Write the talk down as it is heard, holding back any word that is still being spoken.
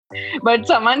But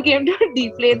someone came to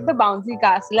deflate the bouncy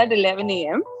castle at 11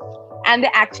 a.m. and they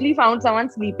actually found someone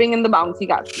sleeping in the bouncy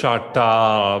castle. Shut So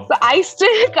up. I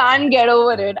still can't get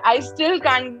over it. I still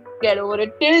can't get over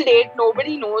it. Till date,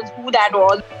 nobody knows who that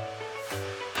was.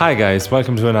 Hi guys,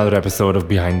 welcome to another episode of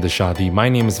Behind the Shadi. My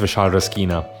name is Vishal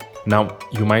Raskina. Now,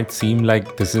 you might seem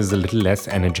like this is a little less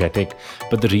energetic,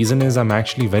 but the reason is I'm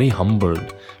actually very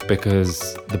humbled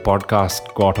because the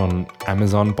podcast got on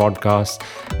Amazon Podcasts,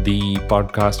 the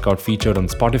podcast got featured on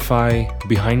Spotify,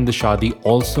 Behind the Shadi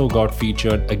also got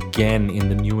featured again in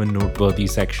the new and noteworthy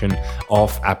section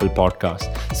of Apple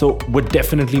Podcasts. So we're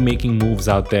definitely making moves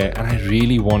out there, and I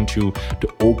really want you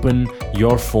to open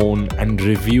your phone and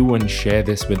review and share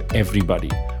this with everybody.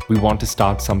 We want to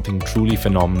start something truly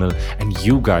phenomenal, and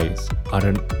you guys are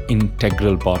an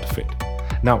integral part of it.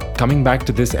 Now, coming back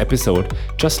to this episode,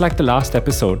 just like the last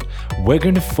episode, we're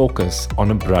going to focus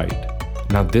on a bride.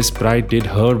 Now, this bride did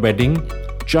her wedding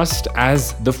just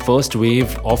as the first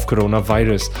wave of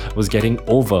coronavirus was getting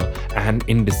over, and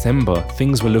in December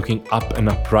things were looking up and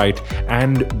upright,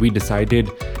 and we decided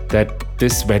that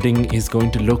this wedding is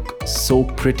going to look so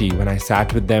pretty. When I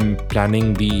sat with them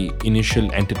planning the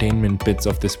initial entertainment bits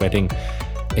of this wedding,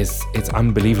 it's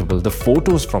unbelievable. The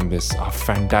photos from this are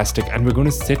fantastic, and we're going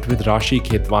to sit with Rashi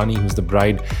Khetwani, who's the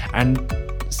bride, and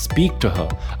speak to her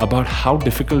about how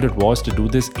difficult it was to do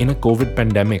this in a COVID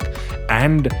pandemic,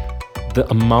 and the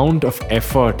amount of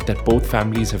effort that both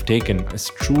families have taken is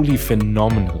truly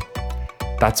phenomenal.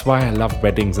 That's why I love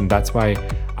weddings, and that's why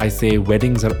I say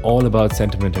weddings are all about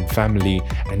sentiment and family,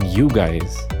 and you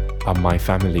guys are my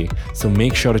family. So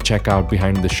make sure to check out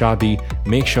Behind the Shadi,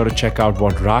 make sure to check out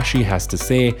what Rashi has to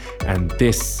say, and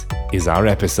this is our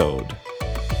episode.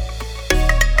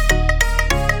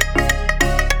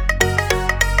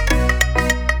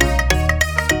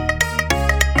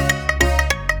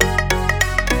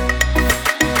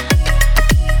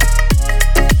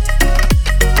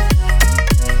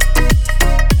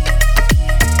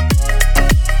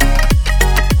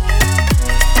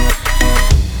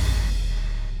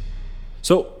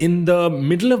 So in the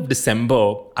middle of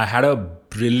December, I had a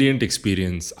brilliant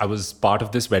experience. I was part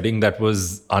of this wedding that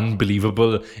was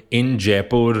unbelievable in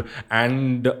Jaipur,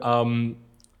 and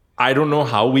I don't know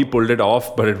how we pulled it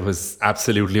off, but it was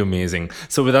absolutely amazing.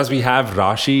 So with us, we have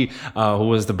Rashi, who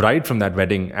was the bride from that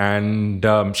wedding, and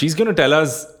she's going to tell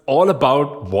us all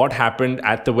about what happened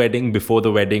at the wedding, before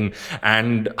the wedding,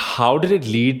 and how did it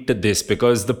lead to this,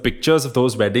 because the pictures of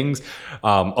those weddings,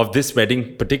 of this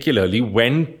wedding particularly,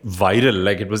 went viral.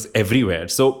 Like, it was everywhere.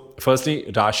 So firstly,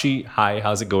 Rashi, hi,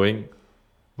 how's it going?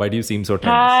 Why do you seem so tense?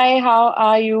 Hi, how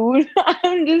are you?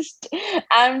 I'm just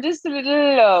a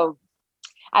little.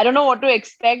 I don't know what to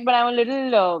expect, but I'm a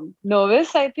little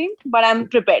nervous, I think. But I'm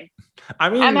prepared. I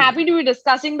I'm mean, happy to be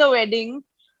discussing the wedding.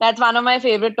 That's one of my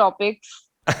favorite topics.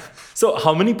 so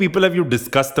how many people have you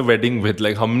discussed the wedding with?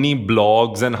 Like, how many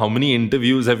blogs and how many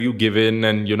interviews have you given?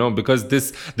 And because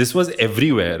this was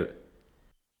everywhere.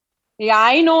 Yeah,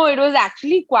 I know it was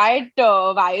actually quite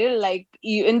viral. Like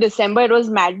in December, it was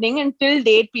maddening. And till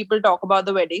date, people talk about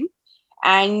the wedding.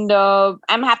 And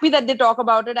I'm happy that they talk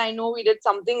about it. I know we did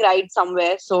something right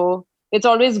somewhere. So it's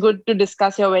always good to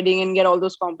discuss your wedding and get all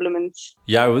those compliments.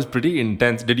 Yeah, it was pretty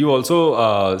intense. Did you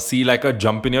also see like a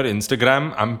jump in your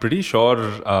Instagram? I'm pretty sure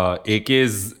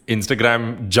AK's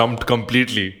Instagram jumped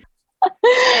completely.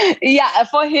 Yeah,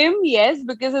 for him, yes,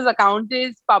 because his account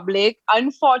is public.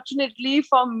 Unfortunately,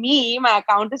 for me, my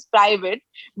account is private.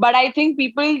 But I think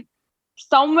people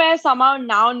somewhere, somehow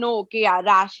now know, okay, yeah,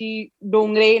 Rashi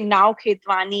Dongre, now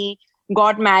Khetwani,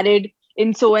 got married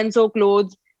in so and so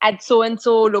clothes at so and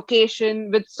so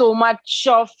location with so much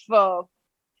of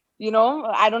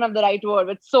I don't have the right word,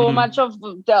 but so much of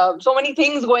so many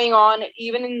things going on,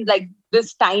 even in like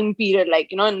this time period, like,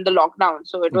 in the lockdown.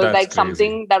 So it was That's like crazy.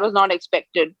 something that was not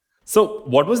expected. So,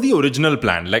 what was the original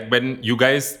plan? Like, when you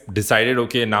guys decided,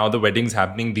 okay, now the wedding's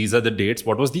happening, these are the dates,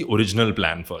 what was the original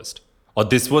plan first? Or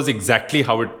this was exactly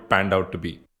how it panned out to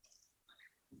be?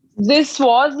 This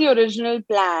was the original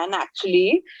plan,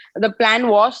 actually. The plan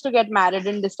was to get married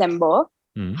in December.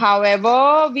 Hmm.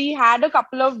 However, we had a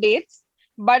couple of dates,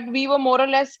 but we were more or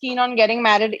less keen on getting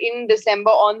married in December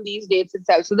on these dates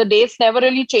itself. So the dates never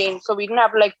really changed. So we didn't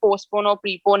have to like postpone or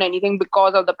prepone anything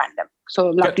because of the pandemic. So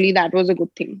luckily, that was a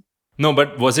good thing. No,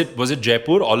 but was it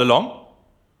Jaipur all along?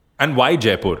 And why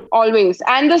Jaipur? Always.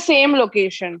 And the same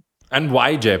location. And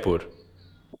why Jaipur?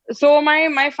 So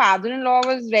my father-in-law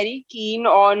was very keen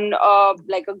on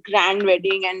like a grand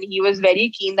wedding, and he was very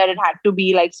keen that it had to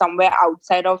be like somewhere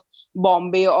outside of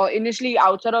Bombay or initially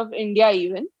outside of India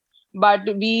even. but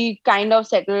we kind of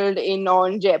settled in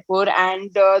on Jaipur,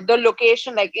 and the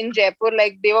location, like in Jaipur,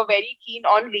 like they were very keen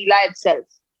on Leela itself.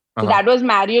 So Uh-huh. that was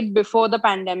Marriott before the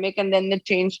pandemic, and then they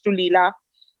changed to Leela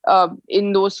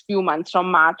in those few months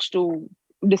from March to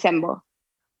December.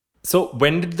 So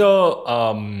when did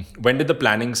the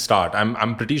planning start?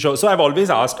 I'm pretty sure. So I've always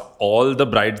asked all the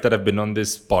brides that have been on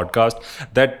this podcast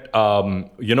that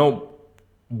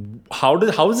how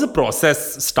does the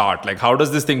process start? Like how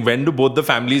does this thing? When do both the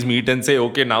families meet and say,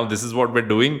 okay, now this is what we're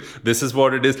doing. This is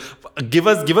what it is. Give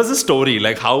us a story.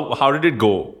 Like how did it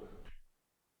go?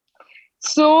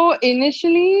 So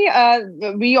initially,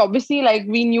 we obviously like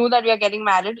we knew that we are getting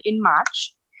married in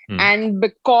March, Hmm. and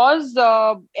because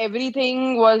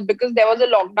everything was because there was a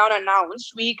lockdown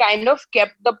announced, we kind of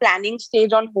kept the planning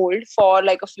stage on hold for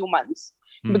like a few months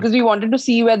Hmm. because we wanted to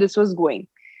see where this was going.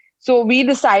 So we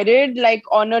decided like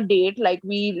on a date, like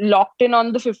we locked in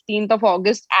on the 15th of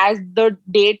August as the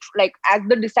date, like as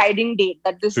the deciding date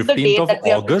that this is the 15th date of that we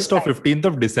have to August or decide. 15th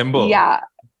of December? Yeah,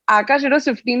 Akash, it was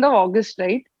 15th of August,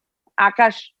 right?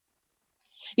 Akash.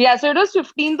 Yeah, so it was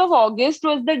 15th of August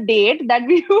was the date that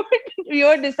we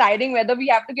were deciding whether we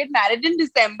have to get married in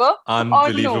December or no.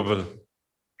 Unbelievable.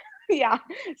 Yeah.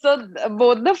 So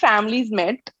both the families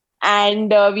met,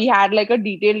 and we had like a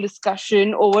detailed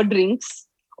discussion over drinks,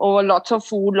 over lots of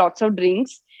food, lots of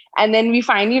drinks. And then we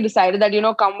finally decided that,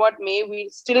 come what may, we'll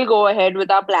still go ahead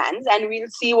with our plans and we'll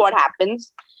see what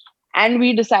happens. And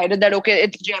we decided that, okay,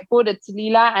 it's Jaipur, it's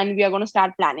Leela, and we are going to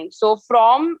start planning. So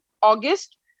from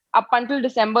August up until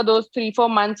December, those 3-4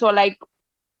 months were like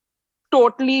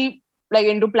totally like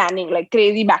into planning, like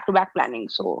crazy back to back planning.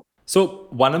 So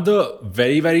one of the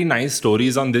very, very nice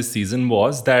stories on this season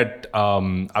was that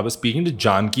I was speaking to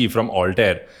Janki from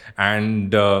Altair,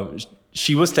 and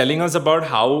she was telling us about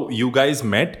how you guys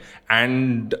met,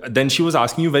 and then she was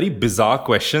asking you very bizarre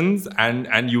questions,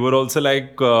 and you were also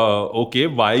like, okay,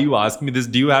 why you ask me this?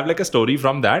 Do you have like a story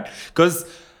from that? Because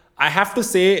I have to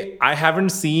say, I haven't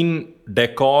seen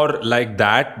decor like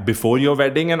that before your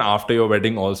wedding and after your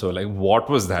wedding also. Like, what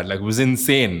was that? Like, it was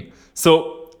insane.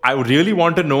 So, I really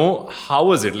want to know how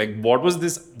was it? Like, what was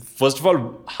this? First of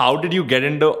all, how did you get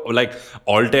into like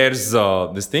Altair's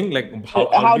this thing? Like,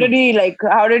 how did you?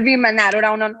 How did we narrow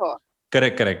down on her?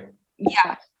 Correct, correct.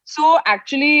 Yeah. So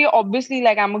actually, obviously,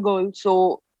 like I'm a girl,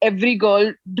 so every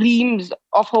girl dreams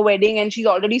of her wedding and she's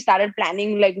already started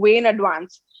planning like way in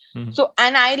advance. Mhm. So,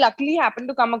 and I luckily happened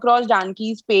to come across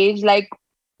Janki's page like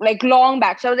long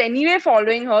back. So I was anyway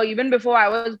following her even before I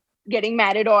was getting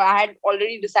married or I had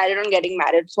already decided on getting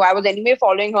married. So I was anyway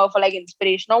following her for like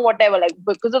inspiration or whatever, like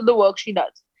because of the work she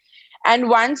does. And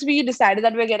once we decided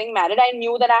that we are getting married, I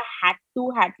knew that I had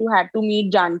to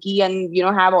meet Janki and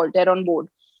have Altair on board.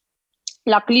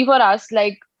 Luckily for us,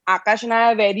 like Akash and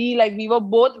I are very like we were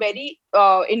both very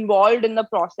involved in the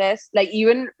process, like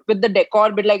even with the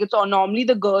decor, but like it's all normally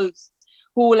the girls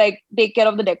who like take care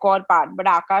of the decor part. But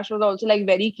Akash was also like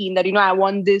very keen that I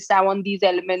want this, I want these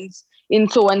elements in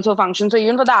so and so function. So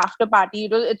even for the after party,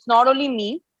 it's not only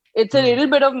me, it's a little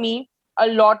bit of me, a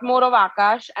lot more of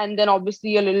Akash, and then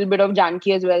obviously a little bit of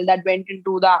Janki as well that went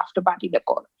into the after party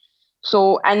decor.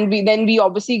 So, and we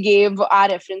obviously gave our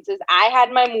references. I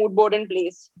had my mood board in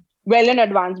place well in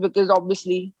advance because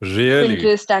obviously Really?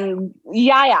 Pinterest and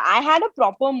yeah, I had a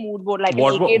proper mood board like an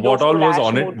AK What all Dofo was Dash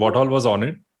on it? mood What board. all was on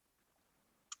it?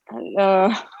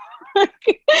 Uh,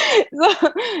 so,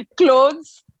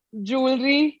 clothes,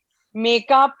 jewelry,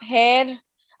 makeup, hair,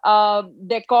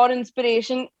 decor,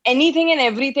 inspiration, anything and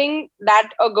everything that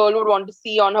a girl would want to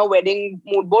see on her wedding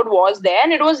mood board was there,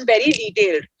 and it was very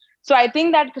detailed. So I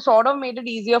think that sort of made it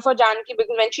easier for Janki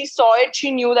because when she saw it,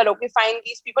 she knew that okay, fine,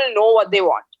 these people know what they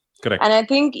want. And Correct. I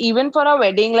think even for a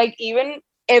wedding, like even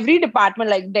every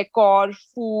department, like decor,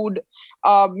 food,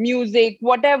 music,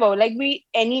 whatever, like we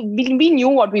knew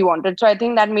what we wanted. So I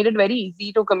think that made it very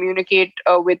easy to communicate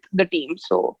with the team.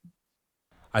 So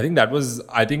I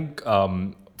think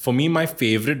for me my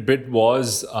favorite bit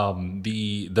was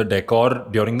the decor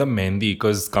during the Mehndi,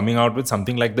 because coming out with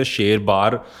something like the Sher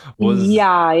Bar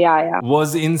yeah.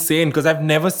 was insane, because I've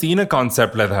never seen a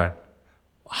concept like that.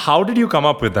 How did you come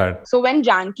up with that? So when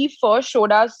Janki first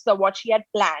showed us what she had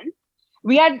planned,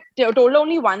 we had told her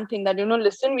only one thing that,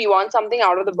 listen, we want something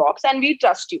out of the box and we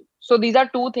trust you. So these are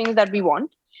two things that we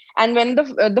want. And when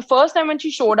the first time when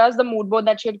she showed us the mood board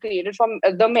that she had created from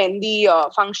the Mehndi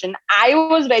function, I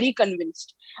was very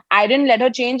convinced. I didn't let her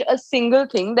change a single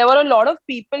thing. There were a lot of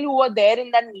people who were there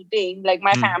in that meeting, like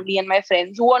my Hmm. family and my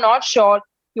friends, who were not sure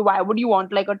why would you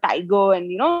want like a tiger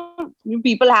and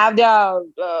people have their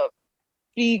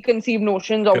preconceived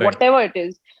notions or Correct. whatever it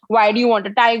is. Why do you want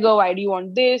a tiger? Why do you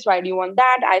want this? Why do you want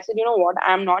that? I said, you know what?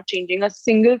 I'm not changing a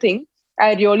single thing.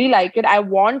 I really like it. I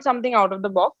want something out of the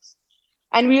box,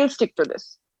 and we'll stick to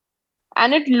this.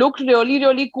 And it looked really,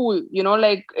 really cool.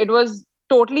 Like it was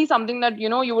totally something that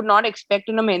you would not expect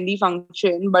in a Mehndi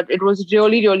function, but it was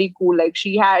really, really cool. Like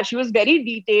she was very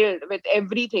detailed with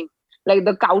everything, like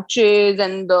the couches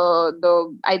and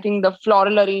the I think the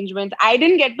floral arrangements. I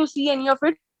didn't get to see any of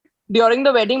it during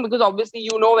the wedding because obviously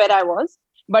where I was.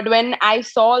 But when I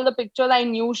saw all the pictures, I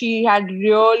knew she had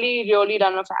really, really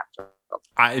done a fab job.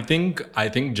 I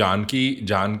think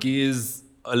Janki is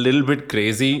a little bit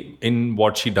crazy in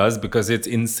what she does because it's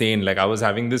insane. Like I was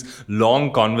having this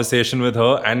long conversation with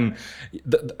her, and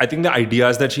I think the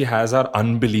ideas that she has are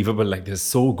unbelievable. Like they're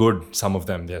so good. Some of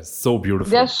them, they're so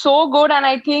beautiful. They're so good, and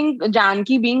I think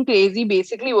Janki being crazy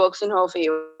basically works in her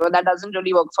favor. That doesn't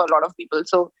really work for a lot of people.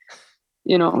 So,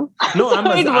 No,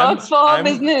 so it works for her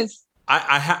business.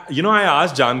 I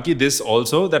asked Janki this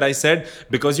also, that I said,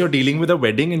 because you're dealing with a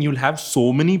wedding and you'll have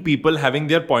so many people having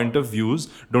their point of views,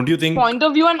 don't you think? Point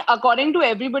of view, and according to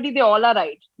everybody, they all are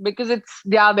right because it's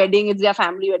their wedding, it's their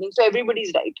family wedding, so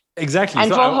everybody's right. Exactly.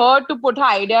 And So for her to put her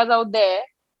ideas out there,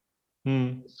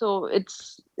 so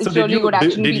it's really good.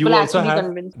 Actually, people actually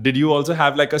convinced. Did you also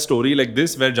have like a story like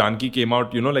this where Janki came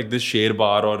out, like this share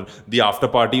bar or the after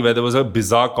party where there was a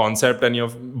bizarre concept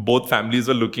and both families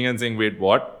were looking and saying, wait,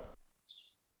 what?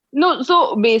 No,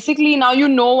 so basically now you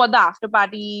know what the after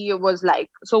party was like.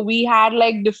 So we had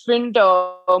like different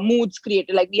moods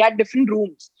created, like we had different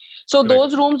rooms. So Correct.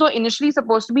 those rooms were initially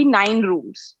supposed to be 9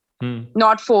 rooms,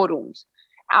 not 4 rooms.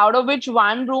 Out of which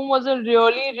one room was a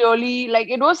really, really, like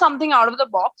it was something out of the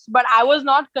box, but I was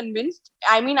not convinced.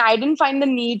 I mean, I didn't find the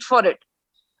need for it.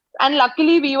 And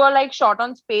luckily we were like short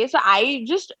on space.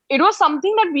 It was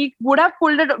something that we would have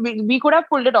pulled it, we could have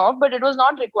pulled it off, but it was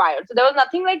not required. So there was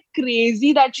nothing like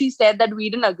crazy that she said that we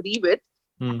didn't agree with.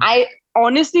 I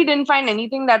honestly didn't find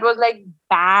anything that was like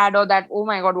bad or that, oh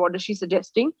my God, what is she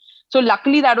suggesting? So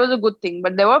luckily that was a good thing.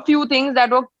 But there were a few things that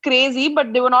were crazy,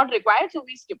 but they were not required. So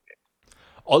we skipped it.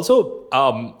 Also,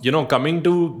 coming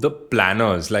to the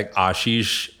planners like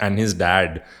Ashish and his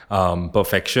dad,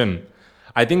 Perfection,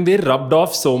 I think they rubbed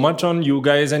off so much on you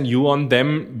guys and you on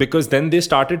them, because then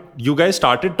you guys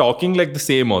started talking like the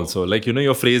same also. Like,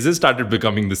 your phrases started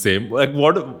becoming the same. Like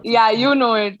what? Yeah, you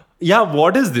know it. Yeah,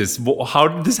 what is this? How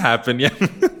did this happen? Yeah.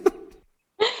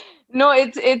 No,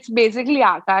 it's basically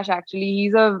Akash. Actually,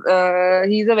 he's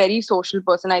a very social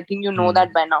person. I think you know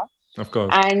that by now. Of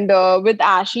course. And with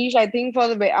Ashish, I think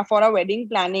for our wedding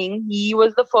planning, he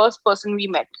was the first person we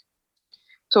met.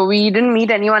 So we didn't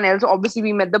meet anyone else. Obviously,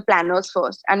 we met the planners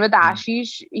first. And with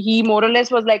Ashish, he more or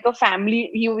less was like a family.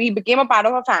 He became a part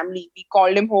of our family. We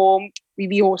called him home. We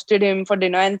hosted him for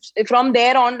dinner. And from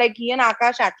there on, like he and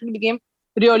Akash actually became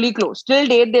really close. Till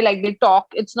date, they talk.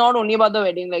 It's not only about the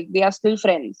wedding. Like they are still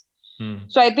friends.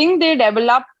 So I think they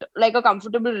developed like a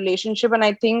comfortable relationship. And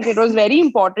I think it was very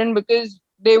important because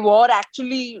they were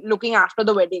actually looking after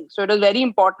the wedding. So it was very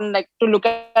important like to look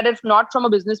at it not from a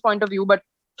business point of view, but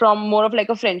from more of like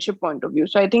a friendship point of view.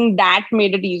 So I think that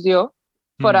made it easier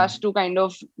for us to kind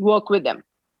of work with them.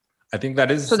 I think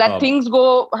that is... So that things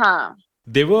go...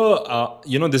 They were,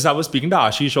 I was speaking to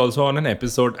Ashish also on an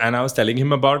episode, and I was telling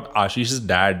him about Ashish's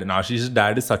dad. And Ashish's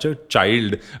dad is such a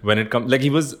child when it comes... Like he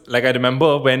was... Like I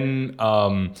remember when...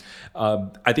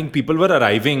 I think people were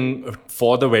arriving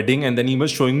for the wedding, and then he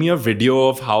was showing me a video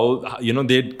of how,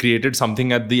 they'd created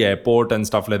something at the airport and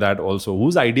stuff like that also.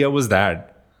 Whose idea was that?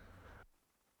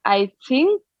 I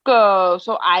think...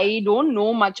 so I don't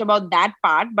know much about that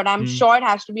part, but I'm sure it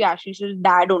has to be Ashish's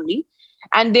dad only.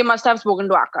 And they must have spoken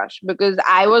to Akash, because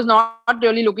I was not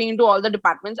really looking into all the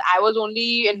departments. I was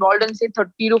only involved in say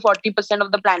 30 to 40%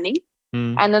 of the planning.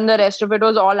 And then the rest of it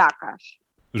was all Akash.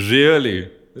 Really?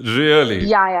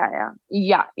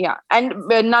 Yeah. And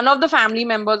none of the family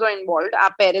members were involved.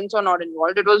 Our parents were not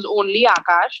involved. It was only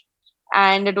Akash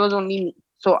and it was only me.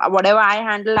 So whatever I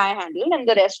handled, and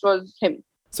the rest was him.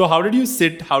 So how did you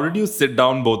sit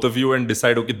down, both of you, and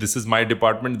decide, okay, this is my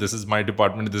department, this is my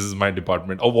department, this is my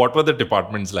department? Or what were the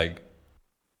departments like?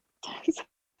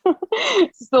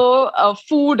 So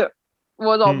food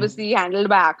was obviously handled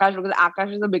by Akash, because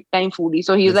Akash is a big time foodie.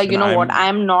 So he's like,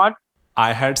 I'm not.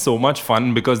 I had so much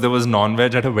fun because there was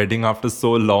non-veg at a wedding after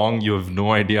so long. You have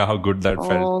no idea how good that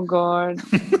felt. Oh God,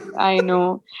 I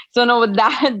know. So no,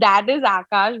 that is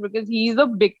Akash, because he's a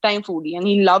big time foodie and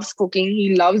he loves cooking.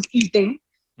 He loves eating.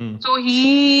 So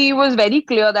he was very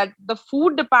clear that the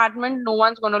food department, no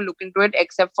one's going to look into it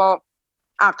except for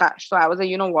Akash. So I was like,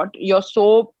 you know what? You're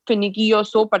so finicky. You're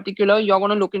so particular. You're going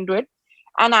to look into it.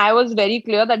 And I was very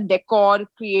clear that decor,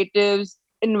 creatives,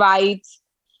 invites,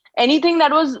 anything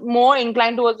that was more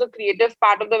inclined towards the creative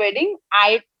part of the wedding,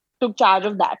 I took charge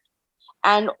of that.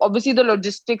 And obviously, the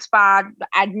logistics part, the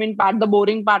admin part, the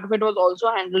boring part of it was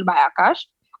also handled by Akash.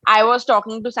 I was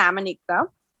talking to Sam and Ikta.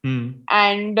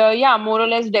 And yeah, more or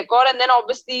less decor. And then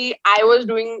obviously, I was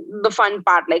doing the fun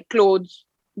part like clothes,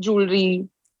 jewelry.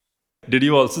 Did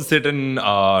you also sit and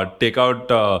take out,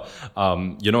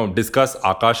 discuss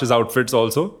Akash's outfits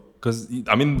also? Because,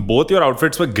 I mean, both your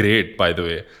outfits were great, by the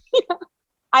way.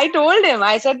 I told him,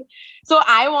 I said, so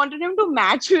I wanted him to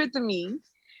match with me.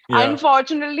 Yeah.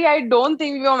 Unfortunately, I don't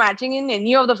think we were matching in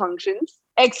any of the functions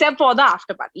except for the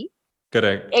after party.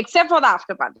 Correct. Except for the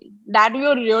after party. That we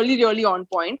were really, really on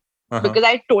point. Because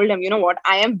I told him, you know what,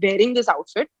 I am wearing this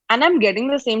outfit and I'm getting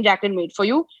the same jacket made for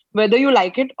you, whether you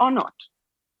like it or not.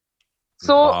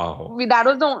 So Wow. that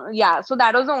was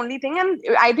the only thing. And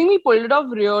I think we pulled it off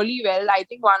really well. I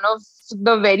think one of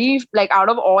the very, like, out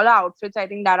of all our outfits, I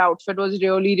think that outfit was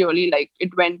really, really, like,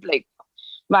 it went like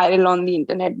viral on the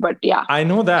internet. But yeah, I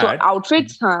know that. So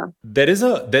outfits, There is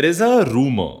a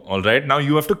rumor, all right? Now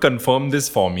you have to confirm this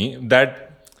for me that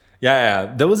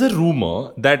there was a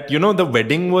rumor that, the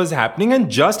wedding was happening,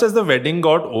 and just as the wedding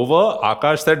got over,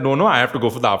 Akash said, no, I have to go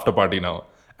for the after party now.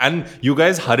 And you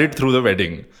guys hurried through the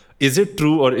wedding. Is it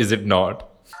true or is it not?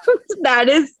 That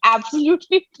is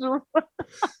absolutely true.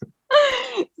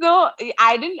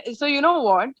 So you know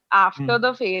what? After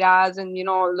the fairas and,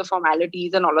 all the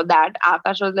formalities and all of that,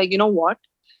 Akash was like, you know what?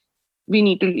 We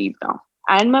need to leave now.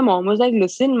 And my mom was like,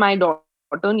 listen, my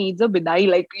daughter needs a bidai.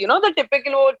 Like, the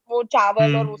typical wo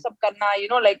chawal or wo sab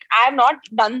karna, like, I have not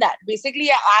done that. Basically,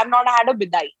 I have not had a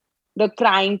bidai. The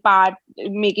crying part,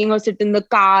 making her sit in the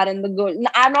car and the girl.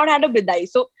 I have not had a bidai.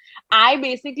 So I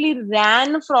basically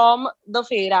ran from the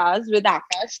fairas with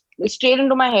Akash straight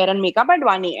into my hair and makeup at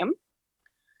 1 a.m.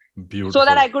 Beautiful. So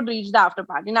that I could reach the after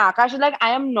party. Now Akash is like, I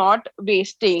am not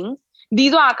wasting.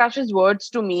 These were Akash's words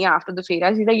to me after the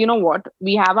fairas. He's like, you know what?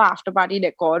 We have our after party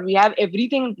decor. We have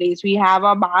everything in place. We have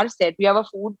a bar set. We have a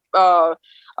food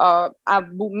our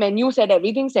menu set.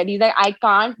 Everything set. He's like, I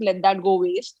can't let that go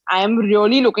waste. I am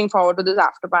really looking forward to this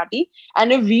after party.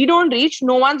 And if we don't reach,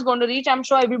 no one's going to reach. I'm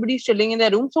sure everybody's chilling in their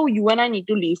room. So you and I need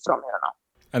to leave from here now.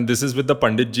 And this is with the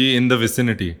Pandit ji in the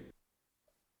vicinity.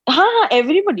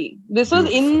 Everybody. This was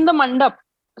in the mandap.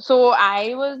 So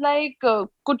I was like,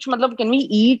 kuch matlab, can we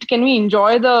eat? Can we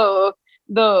enjoy the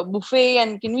buffet?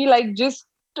 And can we like just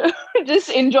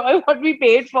enjoy what we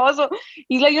paid for? So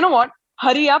he's like, you know what?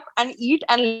 Hurry up and eat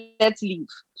and let's leave.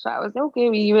 So I was like, okay,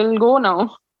 we will go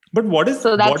now. But what is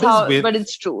but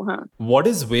it's true. What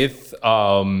is with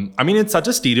I mean, it's such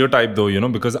a stereotype though,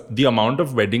 because the amount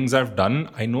of weddings I've done,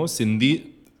 I know Sindhis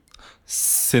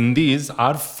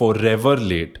are forever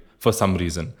late for some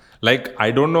reason. Like, I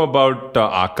don't know about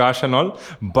Akash and all,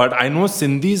 but I know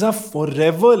Sindhis are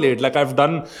forever late. Like, I've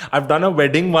done a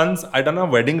wedding once. I done a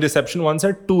wedding reception once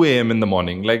at 2 a.m. in the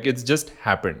morning. Like, it's just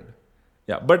happened.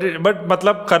 Yeah, but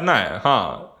matlab karna hai.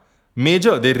 Haan.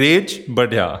 Major, they rage,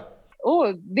 but yeah.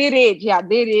 Oh, they rage. Yeah,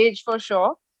 they rage for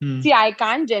sure. See, I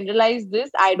can't generalize this.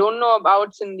 I don't know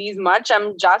about Sindhis much.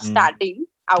 I'm just starting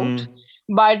out.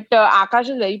 But Akash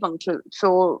is very punctual.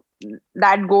 So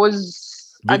that goes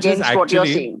against what you're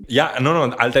saying. Yeah,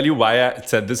 no. I'll tell you why I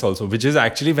said this also, which is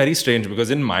actually very strange because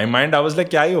in my mind, I was like,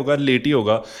 kya hi hoga, late hi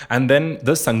hoga. And then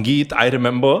the Sangeet, I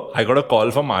remember I got a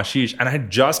call from Ashish and I had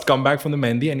just come back from the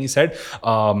Mehndi and he said,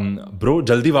 bro,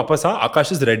 jaldi wapas aa,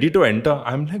 Akash is ready to enter.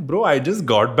 I'm like, bro, I just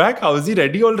got back. How is he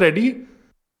ready already?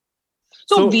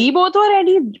 So we both were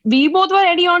ready. We both were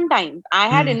ready on time. I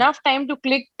had enough time to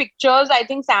click pictures. I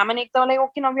think Sam and Ekta were like,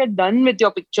 okay, now we are done with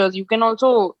your pictures. You can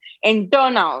also enter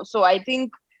now. So I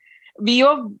think we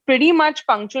were pretty much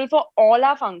punctual for all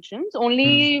our functions.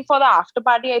 Only for the after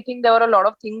party, I think there were a lot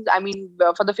of things. I mean,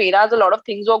 for the fairas, a lot of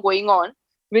things were going on,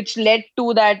 which led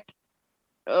to that,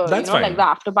 that's fine. like the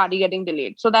after party getting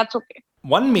delayed. So that's okay.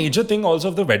 One major thing also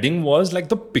of the wedding was like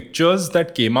the pictures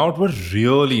that came out were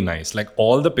really nice. Like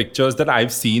all the pictures that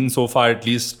I've seen so far, at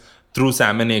least through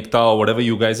Sam and Ekta or whatever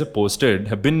you guys have posted,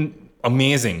 have been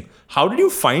amazing. How did you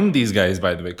find these guys,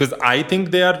 by the way? Because I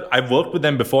think I've worked with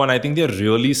them before and I think they're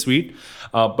really sweet.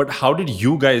 But how did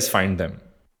you guys find them?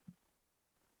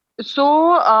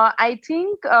 So I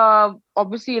think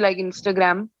obviously like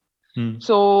Instagram.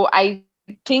 So I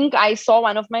think I saw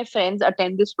one of my friends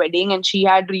attend this wedding and she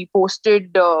had reposted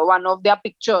one of their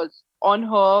pictures on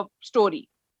her story.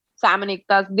 Sam and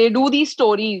Ekta, they do these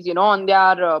stories, on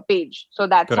their page. So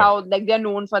that's Correct. how like they're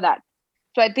known for that.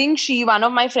 So I think one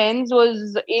of my friends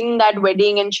was in that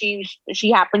wedding and she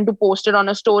happened to post it on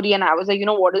a story and I was like,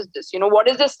 what is this? What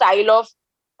is the style of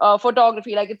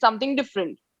photography. Like it's something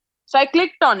different. So I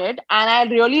clicked on it, and I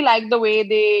really liked the way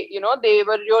they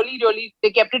were really,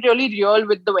 they kept it really real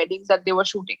with the weddings that they were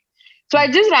shooting. So I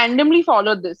just randomly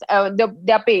followed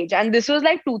their page, and this was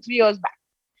like 2-3 years back.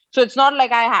 So it's not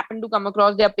like I happened to come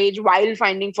across their page while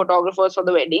finding photographers for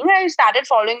the wedding. I started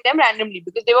following them randomly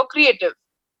because they were creative.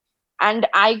 And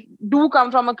I do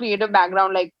come from a creative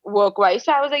background, like work-wise.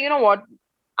 So I was like, you know what?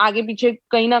 आगे पीछे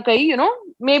कहीं ना कहीं,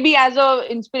 maybe as a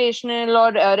inspirational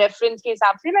or reference के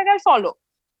हिसाब से, like I'll follow.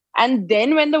 And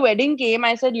then when the wedding came,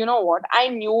 I said, you know what? I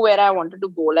knew where I wanted to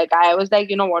go. Like I was like,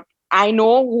 you know what? I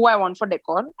know who I want for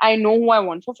decor. I know who I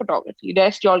want for photography.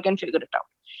 Rest y'all can figure it out.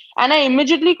 And I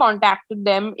immediately contacted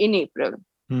them in April.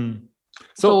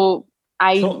 So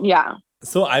Yeah.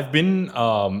 So I've been,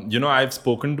 I've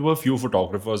spoken to a few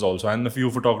photographers also, and a few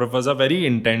photographers are very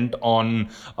intent on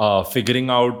figuring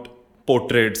out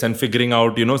portraits and figuring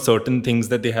out, certain things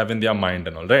that they have in their mind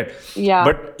and all, right? Yeah.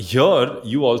 But here,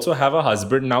 you also have a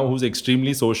husband now who's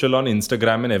extremely social on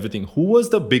Instagram and everything. Who was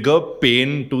the bigger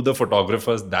pain to the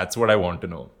photographers? That's what I want to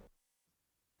know.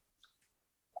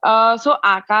 So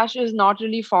Akash is not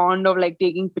really fond of like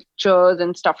taking pictures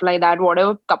and stuff like that.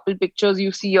 Whatever couple pictures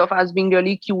you see of us being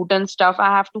really cute and stuff, I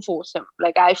have to force him.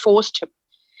 Like I forced him.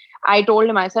 I told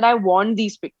him, I said, I want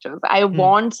these pictures. I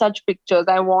want such pictures.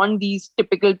 I want these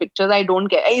typical pictures. I don't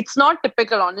care. It's not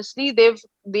typical, honestly.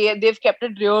 They've kept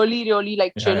it really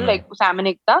like chill, like Sam and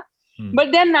Ekta.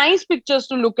 But they're nice pictures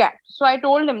to look at. So I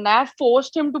told him that I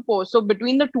forced him to post. So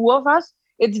between the two of us,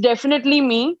 it's definitely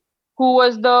me who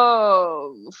was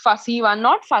the fussy one.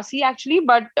 Not fussy actually,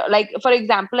 but like, for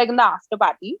example, like in the after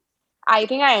party, I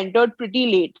think I entered pretty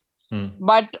late.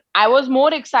 But I was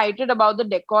more excited about the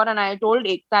decor, and I told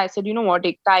Ekta, I said, you know what,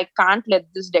 Ekta, I can't let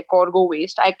this decor go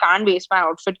waste. I can't waste my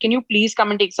outfit. Can you please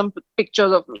come and take some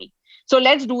pictures of me? So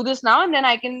let's do this now, and then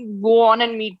I can go on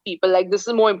and meet people. Like, this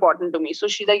is more important to me. So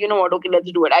she's like, you know what, okay, let's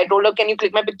do it. I told her, can you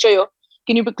click my picture here?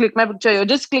 Can you click my picture here?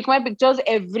 Just click my pictures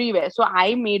everywhere. So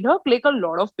I made her click a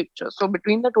lot of pictures. So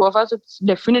between the two of us, it's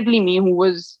definitely me who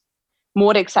was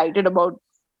more excited about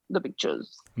the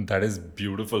pictures. That is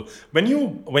beautiful. When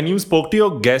you spoke to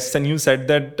your guests and you said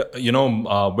that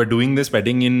we're doing this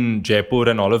wedding in Jaipur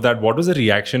and all of that, what was the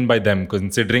reaction by them,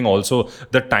 considering also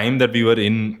the time that we were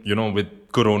in, with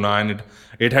Corona, and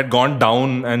it had gone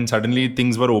down and suddenly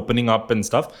things were opening up and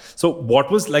stuff. So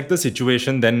what was like the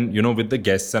situation then, with the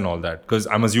guests and all that? Because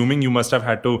I'm assuming you must have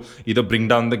had to either bring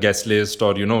down the guest list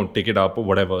or take it up or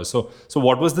whatever. So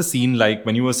what was the scene like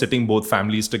when you were sitting both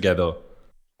families together?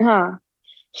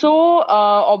 So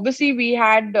obviously we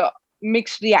had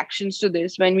mixed reactions to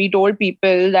this when we told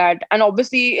people that, and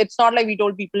obviously it's not like we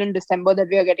told people in December that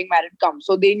we are getting married come.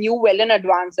 So they knew well in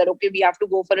advance that, okay, we have to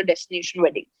go for a destination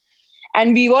wedding.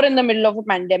 And we were in the middle of a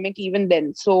pandemic even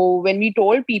then. So when we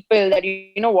told people that,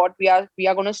 you know what, we are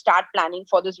going to start planning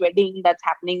for this wedding that's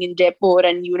happening in Jaipur,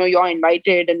 and, you're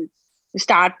invited, and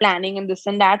start planning and this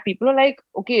and that, people are like,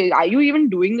 okay, are you even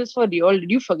doing this for real?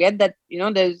 Did you forget that,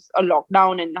 there's a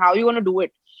lockdown, and how are you going to do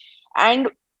it? And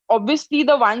obviously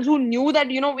the ones who knew that,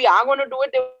 we are going to do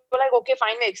it, they were like, okay,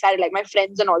 fine, we're excited. Like my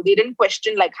friends and all, they didn't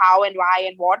question like how and why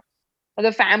and what.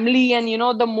 The family and,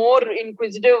 the more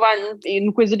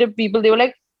inquisitive people, they were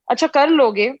like, acha kar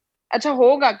loge? Acha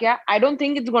hoga kya? I don't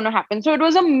think it's going to happen. So it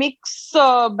was a mix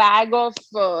bag of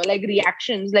like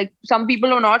reactions. Like some people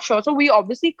were not sure. So we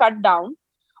obviously cut down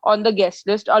on the guest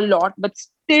list a lot, but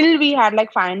still we had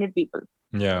like 500 people.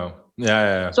 Yeah.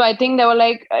 So I think they were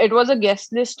like, it was a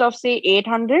guest list of say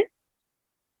 800.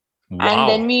 Wow. And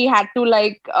then we had to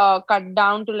like cut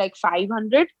down to like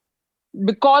 500,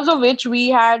 because of which we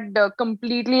had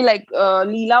completely like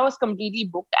Leela was completely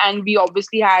booked, and we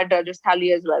obviously had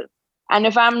Rajasthali as well. And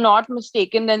if I'm not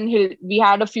mistaken, then we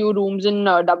had a few rooms in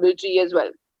Doubletree as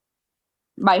well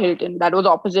by Hilton. That was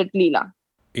opposite Leela.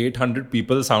 800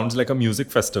 people sounds like a music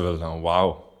festival now.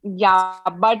 Wow. Yeah,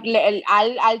 but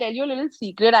I'll tell you a little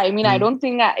secret. I mean, I don't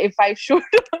think if I should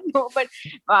know, but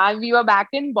we were back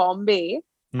in Bombay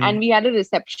and we had a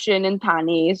reception in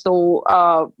Thane. So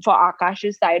for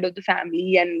Akash's side of the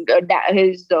family and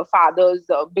his father's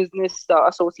business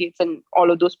associates and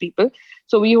all of those people.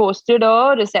 So we hosted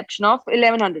a reception of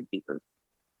 1,100 people.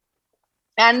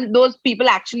 And those people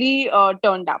actually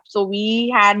turned up. So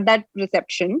we had that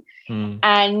reception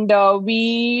and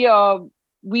we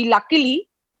luckily,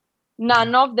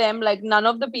 none of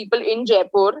the people in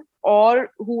Jaipur or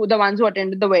the ones who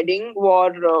attended the wedding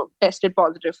were tested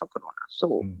positive for corona.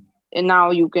 So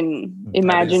now you can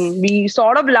imagine we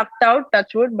sort of lucked out,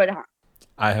 touch wood, but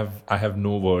I have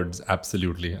no words.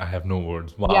 Absolutely, I have no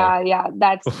words. Wow. Yeah.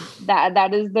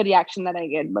 That is the reaction that I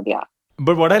get. But yeah.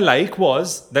 But what I like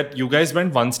was that you guys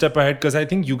went one step ahead, because I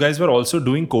think you guys were also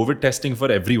doing COVID testing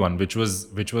for everyone, which was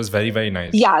very, very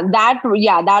nice. That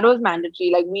was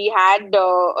mandatory. Like we had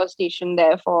a station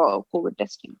there for COVID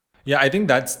testing. Yeah, I think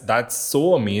that's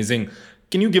so amazing.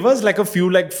 Can you give us like a few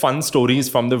like fun stories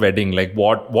from the wedding? Like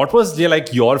what was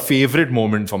like your favorite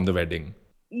moment from the wedding?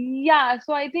 Yeah,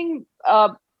 so I think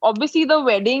obviously the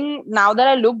wedding, now that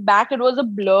I look back, it was a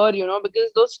blur,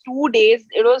 because those 2 days,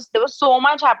 there was so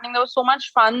much happening, there was so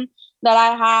much fun that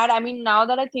I had. I mean, now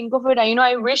that I think of it,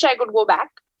 I wish I could go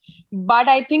back. But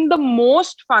I think the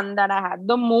most fun that I had,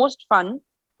 the most fun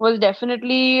was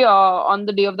definitely on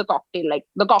the day of the cocktail, like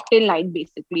the cocktail night,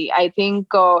 basically. I think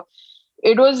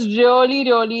it was really,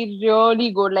 really, really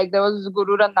good. Like there was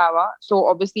Guru Randhawa. So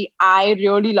obviously I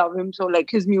really love him. So like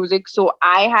his music. So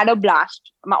I had a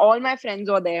blast. All my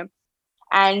friends were there.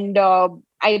 And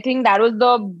I think that was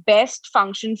the best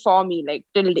function for me, like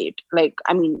till date. Like,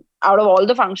 I mean, out of all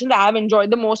the functions, I have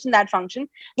enjoyed the most in that function.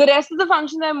 The rest of the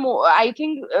functions, I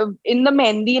think in the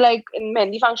Mehndi, like in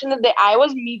Mehndi function, I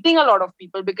was meeting a lot of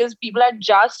people because people had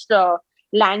just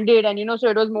landed, and so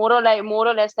it was more or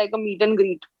less like a meet and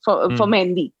greet for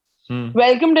Mehndi.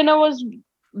 Welcome dinner was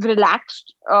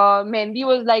relaxed. Mehndi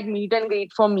was like meet and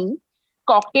greet for me.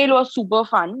 Cocktail was super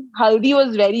fun. Haldi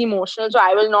was very emotional, so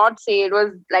I will not say it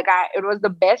was it was the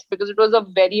best, because it was a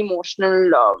very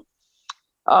emotional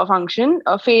function.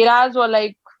 Fairas were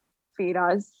like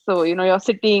fairas, so you're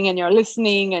sitting and you're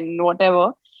listening and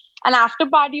whatever. And after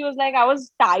party was like I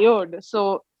was tired.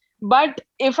 So, but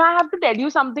if I have to tell you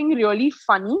something really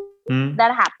funny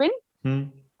that happened,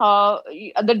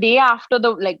 the day after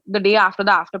the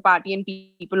after party and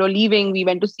people were leaving, we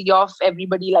went to see off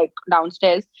everybody like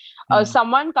downstairs.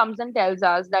 Someone comes and tells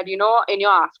us that in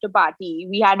your after party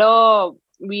we had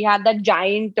that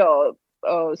giant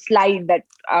slide that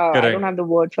I don't have the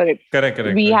word for it. Correct.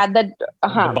 We had that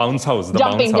The bounce house. The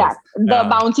jumping bounce house. jack, the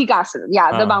bouncy castle.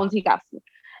 Yeah, the bouncy castle.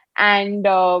 And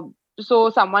so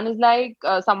someone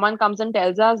comes and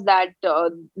tells us that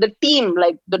the team,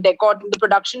 like the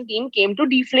production team, came to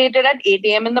deflate it at 8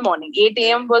 a.m. in the morning. 8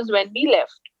 a.m. was when we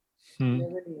left.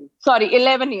 Sorry,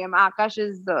 11 a.m. Akash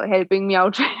is helping me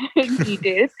out in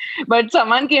details. But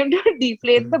someone came to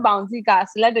deflate the bouncy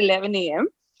castle at 11 a.m.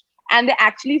 and they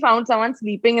actually found someone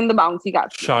sleeping in the bouncy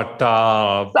castle. Shut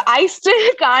up. So I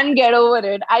still can't get over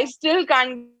it.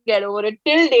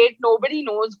 Till date, nobody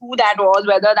knows who that was,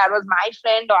 whether that was my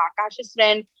friend or Akash's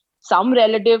friend, some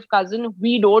relative, cousin,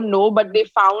 we don't know, but they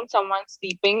found someone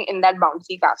sleeping in that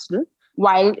bouncy castle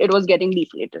while it was getting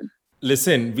deflated.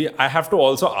 Listen, I have to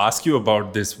also ask you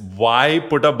about this. Why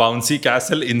put a bouncy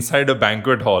castle inside a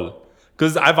banquet hall?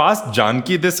 Because I've asked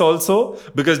Janki this also,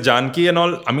 because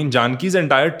Janki's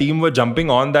entire team were jumping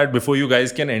on that before you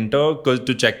guys can enter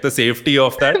to check the safety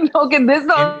of that. Okay, this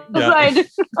also I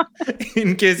didn't.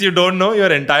 In case you don't know,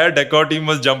 your entire decor team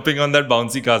was jumping on that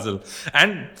bouncy castle.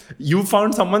 And you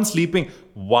found someone sleeping.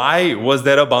 Why was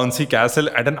there a bouncy castle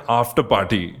at an after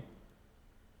party?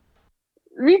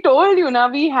 We told you now,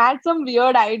 we had some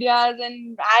weird ideas,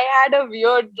 and I had a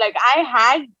weird,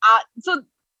 so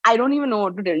I don't even know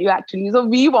what to tell you actually. So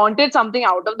we wanted something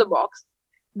out of the box.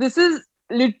 This is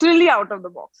literally out of the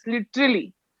box,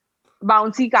 literally.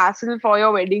 Bouncy castle for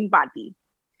your wedding party.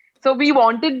 So we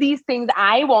wanted these things.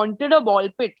 I wanted a ball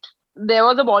pit. There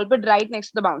was a ball pit right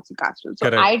next to the bouncy castle. So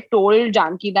Correct. I told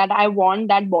Janki that I want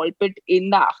that ball pit in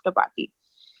the after party.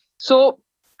 So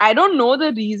I don't know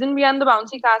the reason behind the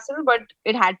bouncy castle, but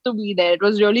it had to be there. It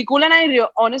was really cool. And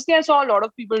honestly, I saw a lot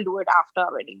of people do it after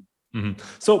our wedding. Mm-hmm.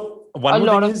 So one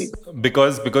more thing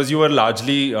is, because you were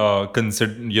largely because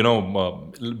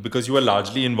you were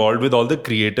largely involved with all the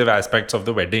creative aspects of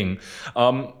the wedding,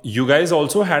 you guys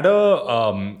also had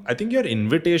I think your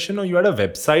invitation, or you had a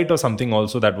website or something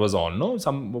also that was on, no?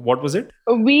 What was it?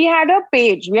 We had a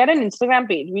page. We had an Instagram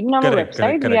page. We didn't have a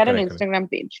website. We had an Instagram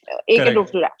page.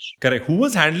 Correct. Who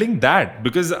was handling that?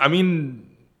 Because I mean,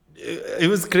 it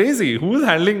was crazy. Who was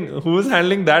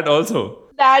handling that also?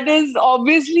 That is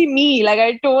obviously me. Like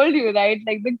I told you, right?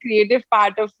 Like the creative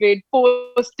part of it,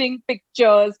 posting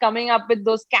pictures, coming up with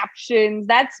those captions.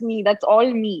 That's me. That's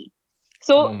all me.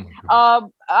 So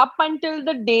up until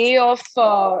the day of,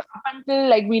 up until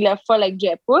like we left for like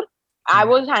Jaipur, I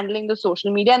was handling the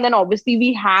social media. And then obviously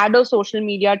we had a social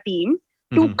media team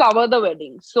to cover the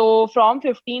wedding. So from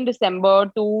 15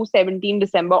 December to 17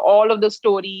 December, all of the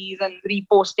stories and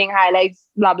reposting highlights,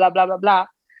 blah, blah, blah, blah, blah.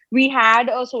 We had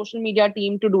a social media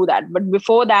team to do that. But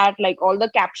before that, like all the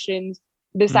captions,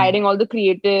 deciding all the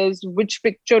creatives, which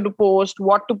picture to post,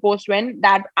 what to post when,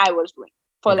 that I was doing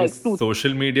for like 2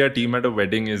 social media team at a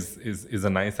wedding is a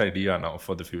nice idea now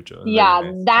for the future. Yeah,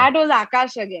 nice. That was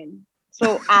Akash again.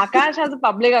 So Akash has a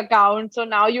public account. So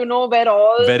now you know where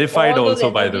Verified all those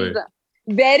also, by the way. energies are.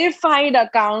 Verified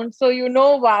account. So you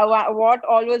know what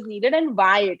all was needed and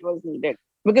why it was needed.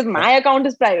 Because my account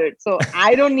is private. So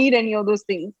I don't need any of those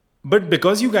things. But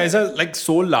because you guys are like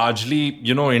so largely,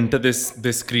 into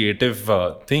this creative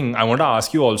thing, I want to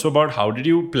ask you also about how did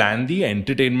you plan the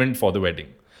entertainment for the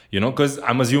wedding? Because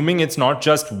I'm assuming it's not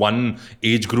just one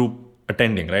age group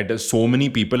attending, right? There's so many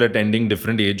people attending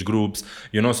different age groups.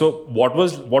 So what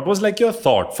was like your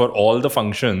thought for all the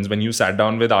functions when you sat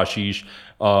down with Ashish,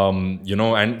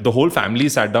 and the whole family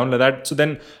sat down like that? So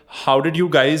then how did you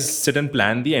guys sit and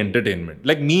plan the entertainment?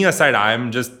 Like me aside, I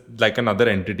am just like another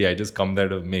entity. I just come there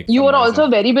to make You some were noise also a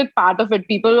very big part of it.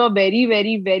 People were very,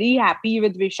 very, very happy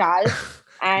with Vishal.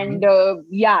 And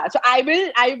yeah, so I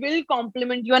will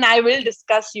compliment you and I will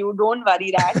discuss you. Don't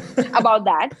worry about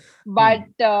that. But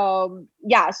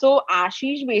yeah, so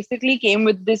Ashish basically came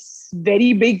with this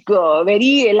very big,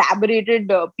 very elaborated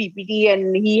PPT,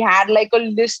 and he had like a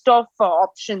list of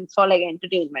options for like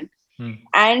entertainment.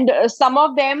 And some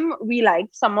of them we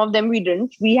liked, some of them we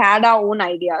didn't. We had our own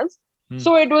ideas.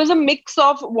 So it was a mix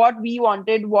of what we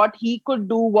wanted, what he could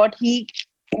do, what he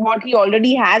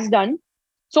already has done.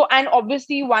 So, and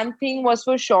obviously one thing was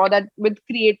for sure that with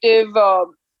creative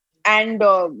and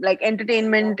like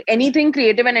entertainment, anything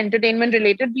creative and entertainment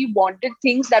related, we wanted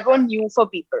things that were new for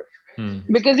people,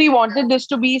 because we wanted this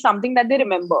to be something that they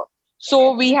remember.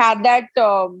 So we had that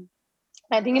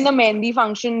I think in the Mehndi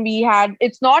function,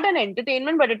 it's not an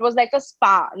entertainment, but it was like a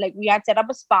spa. Like we had set up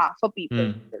a spa for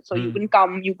people. So you can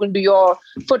come, you can do your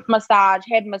foot massage,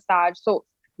 head massage. So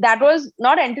that was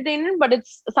not entertainment, but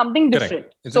it's something different.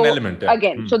 Correct. It's so an element, yeah.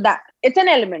 again, so that it's an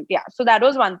element. Yeah. So that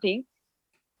was one thing.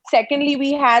 Secondly,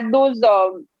 we had those,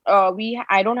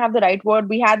 I don't have the right word.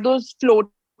 We had those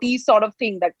floaty sort of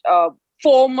thing that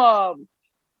foam,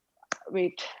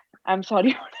 wait, I'm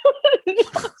sorry.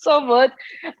 So what?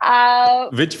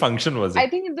 Which function was it? I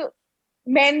think in the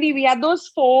Mehndi, we had those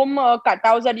foam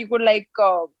cutouts that you could like.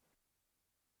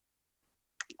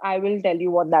 I will tell you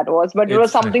what that was, but it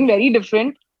was something very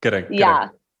different. Correct. Yeah.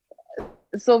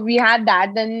 So we had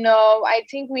that. Then I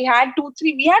think we had 2,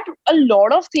 3. We had a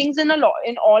lot of things in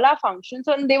all our functions,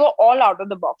 and they were all out of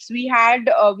the box. We had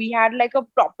like a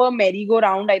proper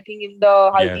merry-go-round, I think, in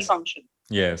the Haldi function.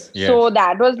 Yes. So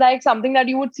that was like something that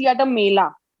you would see at a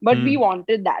mela. But we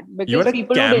wanted that because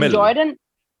people would enjoy it. And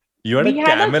you had a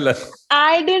camel.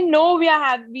 I didn't know we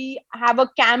have a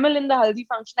camel in the Haldi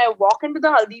function. I walk into the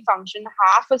Haldi function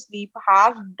half asleep,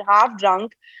 half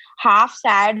drunk, half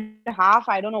sad, half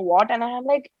I don't know what. And I'm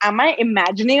like, am I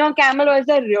imagining a camel, or is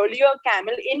there really a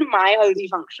camel in my Haldi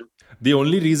function? The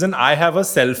only reason I have a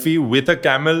selfie with a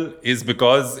camel is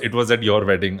because it was at your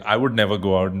wedding. I would never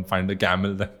go out and find a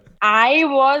camel there. I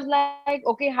was like,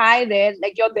 okay, hi there.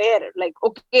 Like, you're there. Like,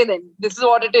 okay, then this is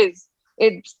what it is.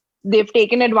 They've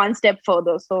taken it one step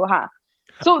further. So,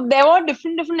 So there were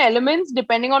different elements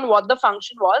depending on what the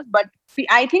function was. But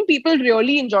I think people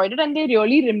really enjoyed it and they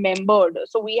really remembered.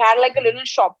 So we had like a little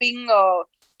shopping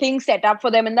thing set up for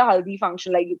them in the Haldi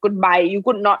function. Like you could buy, you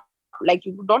could not, like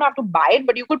you don't have to buy it,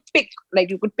 but you could pick.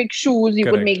 Like you could pick shoes, you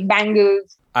could make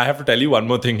bangles. I have to tell you one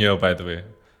more thing here, by the way.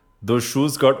 Those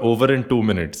shoes got over in 2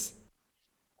 minutes.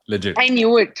 Legit. I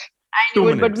knew it,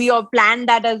 but we all planned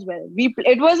that as well.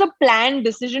 It was a planned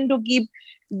decision to keep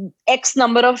X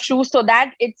number of shoes so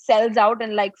that it sells out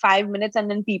in like 5 minutes, and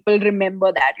then people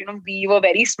remember that. We were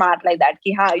very smart like that.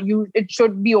 It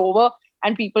should be over,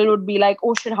 and people would be like,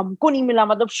 "Oh shit, humko nahi mila."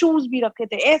 Matlab shoes bhi rakhe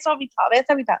the, aisa bhi tha,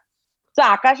 waisa bhi tha. So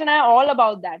Akash and I are all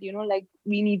about that. Like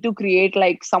we need to create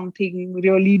like something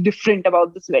really different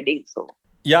about this wedding. So.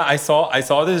 Yeah, I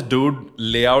saw this dude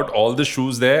lay out all the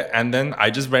shoes there, and then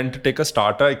I just went to take a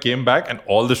starter. I came back and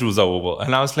all the shoes are over.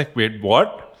 And I was like, wait,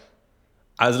 what?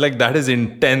 I was like, that is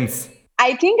intense.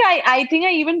 I think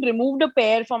I even removed a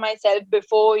pair for myself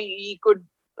before he could,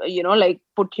 like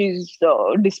put his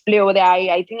display over there.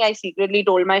 I think I secretly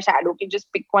told my shadow, okay,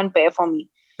 just pick one pair for me.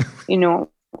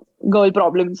 Girl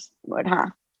problems. But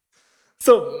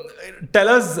So tell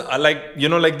us, like the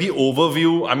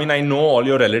overview. I mean, I know all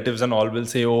your relatives and all will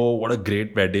say, oh, what a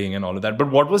great wedding and all of that.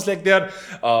 But what was like their,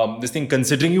 this thing,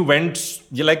 considering you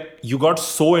got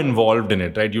so involved in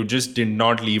it, right? You just did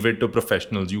not leave it to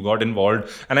professionals. You got involved.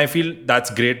 And I feel that's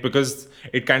great because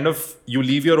it kind of, you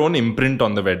leave your own imprint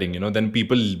on the wedding, then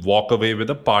people walk away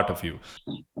with a part of you.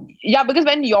 Yeah, because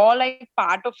when you're like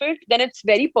part of it, then it's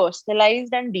very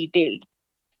personalized and detailed.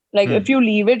 Like if you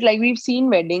leave it, like we've seen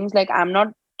weddings, like I'm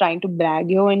not trying to brag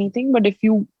here or anything, but if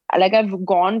you, like I've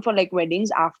gone for like weddings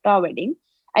after a wedding,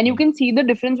 and you can see the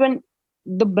difference when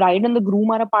the bride and the groom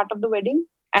are a part of the wedding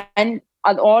and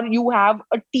or you have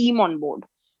a team on board.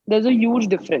 There's a huge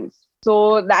difference.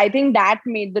 So I think that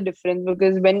made the difference,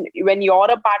 because when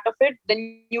you're a part of it,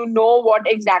 then you know what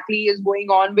exactly is going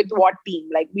on with what team.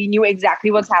 Like, we knew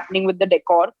exactly what's happening with the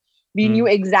decor. We knew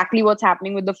exactly what's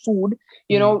happening with the food.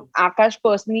 Akash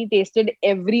personally tasted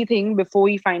everything before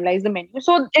he finalized the menu.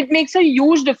 So it makes a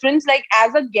huge difference. Like,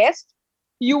 as a guest,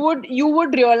 you would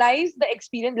realize the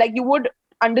experience. Like, you would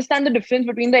understand the difference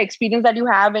between the experience that you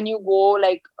have when you go,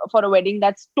 like, for a wedding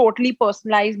that's totally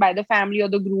personalized by the family or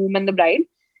the groom and the bride,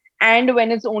 and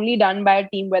when it's only done by a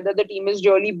team, whether the team is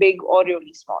really big or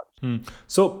really small.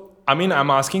 So, I mean, I'm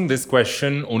asking this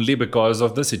question only because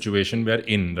of the situation we're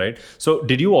in, right? So,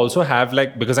 did you also have,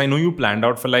 like, because I know you planned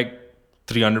out for like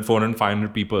 300, 400,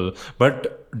 500 people,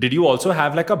 but did you also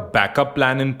have like a backup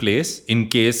plan in place in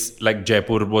case like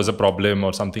Jaipur was a problem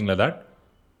or something like that?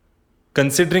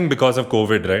 Considering because of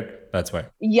COVID, right? That's why.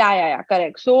 Yeah,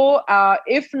 correct. So,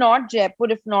 if not Jaipur,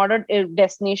 if not a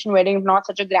destination wedding, if not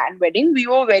such a grand wedding, we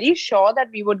were very sure that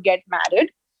we would get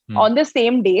married on the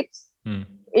same dates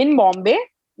in Bombay,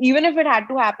 even if it had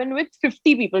to happen with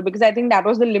 50 people, because I think that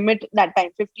was the limit that time,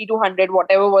 50 to 100,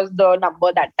 whatever was the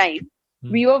number that time.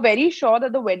 We were very sure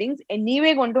that the wedding's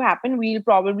anyway going to happen. We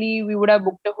would have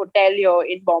booked a hotel here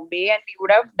in Bombay and we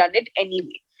would have done it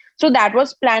anyway. So that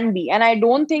was plan B. And I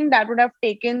don't think that would have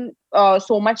taken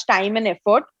so much time and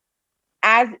effort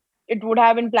as it would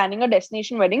have in planning a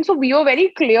destination wedding. So we were very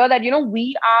clear that,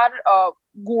 we are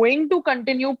going to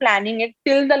continue planning it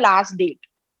till the last date.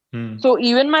 So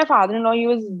even my father-in-law, he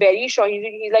was very sure.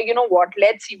 He's like, you know what?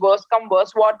 Let's see. Worst come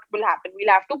worst, what will happen?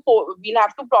 We'll have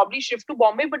to probably shift to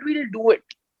Bombay, but we'll do it.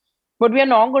 But we are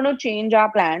not going to change our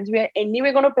plans. We are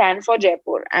anyway going to plan for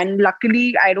Jaipur. And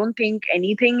luckily, I don't think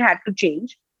anything had to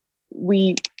change.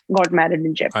 We got married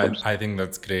in Jaipur. I think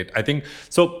that's great. I think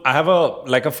so. I have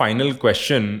a final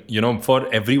question,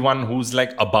 for everyone who's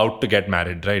like about to get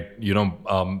married, right?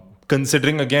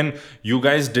 Considering again, you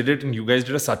guys did it and you guys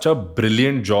did such a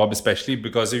brilliant job, especially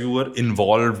because you were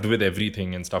involved with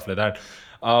everything and stuff like that.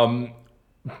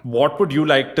 What would you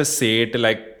like to say to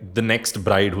like the next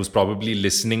bride who's probably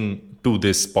listening to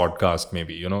this podcast,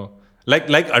 maybe,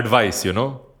 like advice,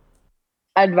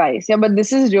 Advice. Yeah, but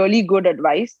this is really good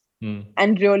advice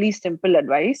and really simple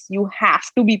advice. You have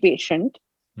to be patient.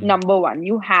 Number one,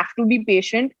 you have to be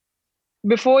patient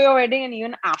before your wedding and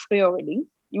even after your wedding.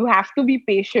 You have to be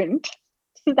patient.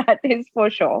 That is for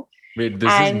sure. Wait,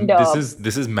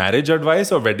 this is marriage advice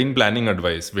or wedding planning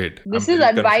advice? Wait, this is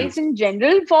advice in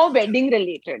general for wedding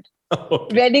related.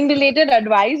 Okay. Wedding related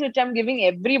advice, which I'm giving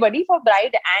everybody for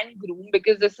bride and groom,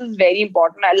 because this is very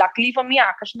important. Luckily for me,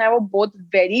 Akash and I were both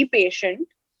very patient.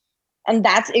 And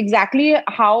that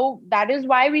is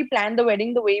why we planned the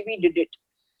wedding the way we did it.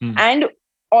 And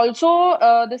also,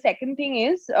 the second thing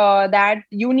is that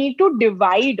you need to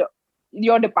divide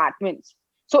your departments.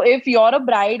 So if you're a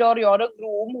bride or you're a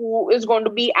groom who is going to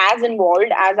be as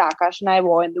involved as Akash and I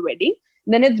were in the wedding,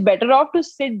 then it's better off to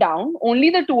sit down, only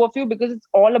the two of you, because it's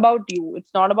all about you.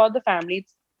 It's not about the family.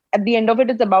 At the end of it,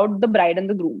 it's about the bride and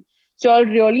the groom. So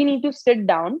you'll really need to sit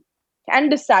down and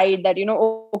decide that,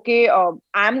 okay,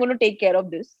 I'm going to take care of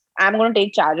this. I'm going to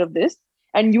take charge of this.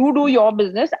 And you do your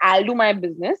business, I'll do my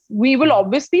business. We will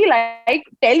obviously like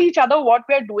tell each other what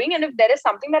we're doing. And if there is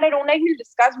something that I don't like, we'll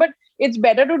discuss. But it's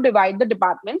better to divide the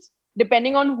departments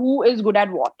depending on who is good at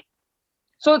what.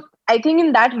 So I think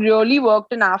in that really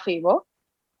worked in our favor.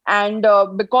 And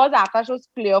because Akash was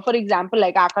clear, for example,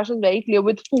 like Akash was very clear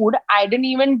with food, I didn't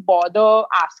even bother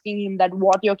asking him that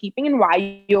what you're keeping and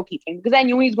why you're keeping, because I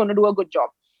knew he's going to do a good job.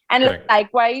 And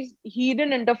likewise, he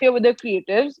didn't interfere with the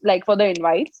creatives, like for the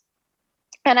invites.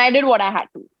 And I did what I had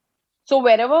to. So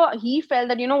wherever he felt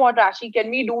that, what, Rashi,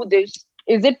 can we do this?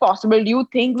 Is it possible? Do you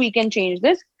think we can change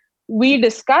this? We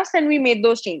discussed and we made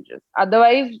those changes.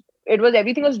 Otherwise,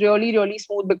 everything was really, really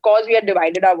smooth because we had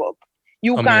divided our work.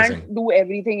 You can't do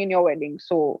everything in your wedding.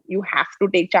 So you have to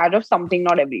take charge of something,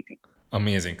 not everything.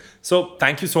 Amazing. So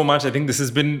thank you so much. I think this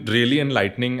has been really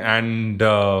enlightening. And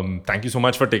thank you so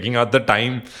much for taking out the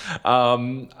time.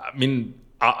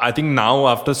 I think now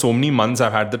after so many months,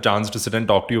 I've had the chance to sit and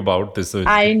talk to you about this.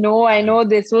 I know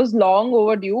this was long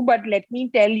overdue, but let me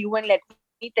tell you and let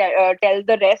me tell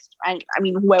the rest.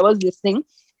 Whoever's listening,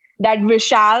 that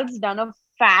Vishal's done a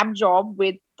fab job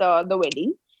with the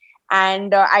wedding.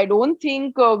 And I don't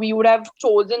think we would have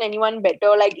chosen anyone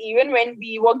better. Like, even when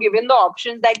we were given the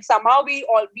options, like somehow we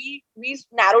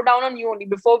narrowed down on you only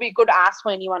before we could ask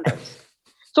for anyone else.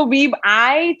 So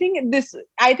I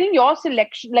think your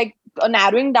selection, like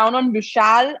narrowing down on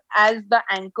Vishal as the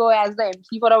anchor, as the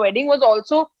MC for a wedding, was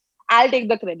also, I'll take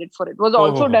the credit for it, was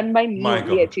also done by me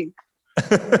only, I think.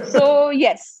 So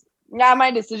yes, Yeah,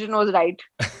 my decision was right.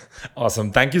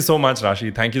 Awesome. Thank you so much,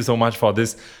 Rashi. Thank you so much for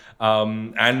this.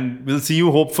 And we'll see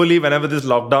you hopefully whenever this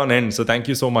lockdown ends. So thank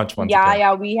you so much once Yeah, again.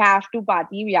 yeah, we have to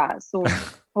party. Yeah, soon.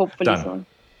 Hopefully Done. soon.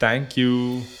 Thank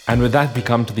you. And with that, we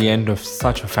come to the end of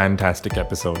such a fantastic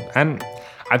episode. And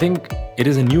I think it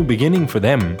is a new beginning for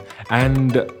them.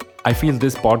 And I feel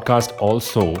this podcast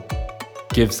also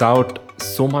gives out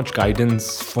so much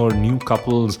guidance for new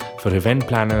couples, for event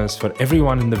planners, for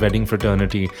everyone in the wedding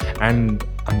fraternity. And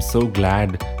I'm so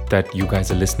glad that you guys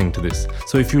are listening to this.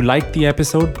 So if you liked the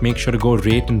episode, make sure to go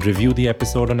rate and review the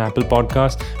episode on Apple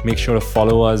Podcasts. Make sure to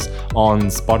follow us on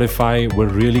Spotify. We're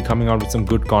really coming out with some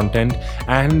good content.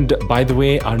 And by the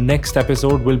way, our next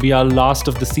episode will be our last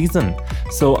of the season.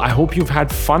 So I hope you've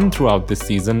had fun throughout this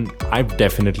season. I've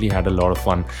definitely had a lot of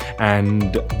fun.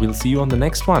 And we'll see you on the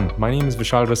next one. My name is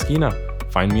Vishal Raskina.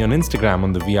 Find me on Instagram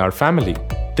on the VR Family.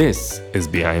 This is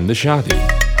Behind the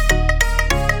Shadi.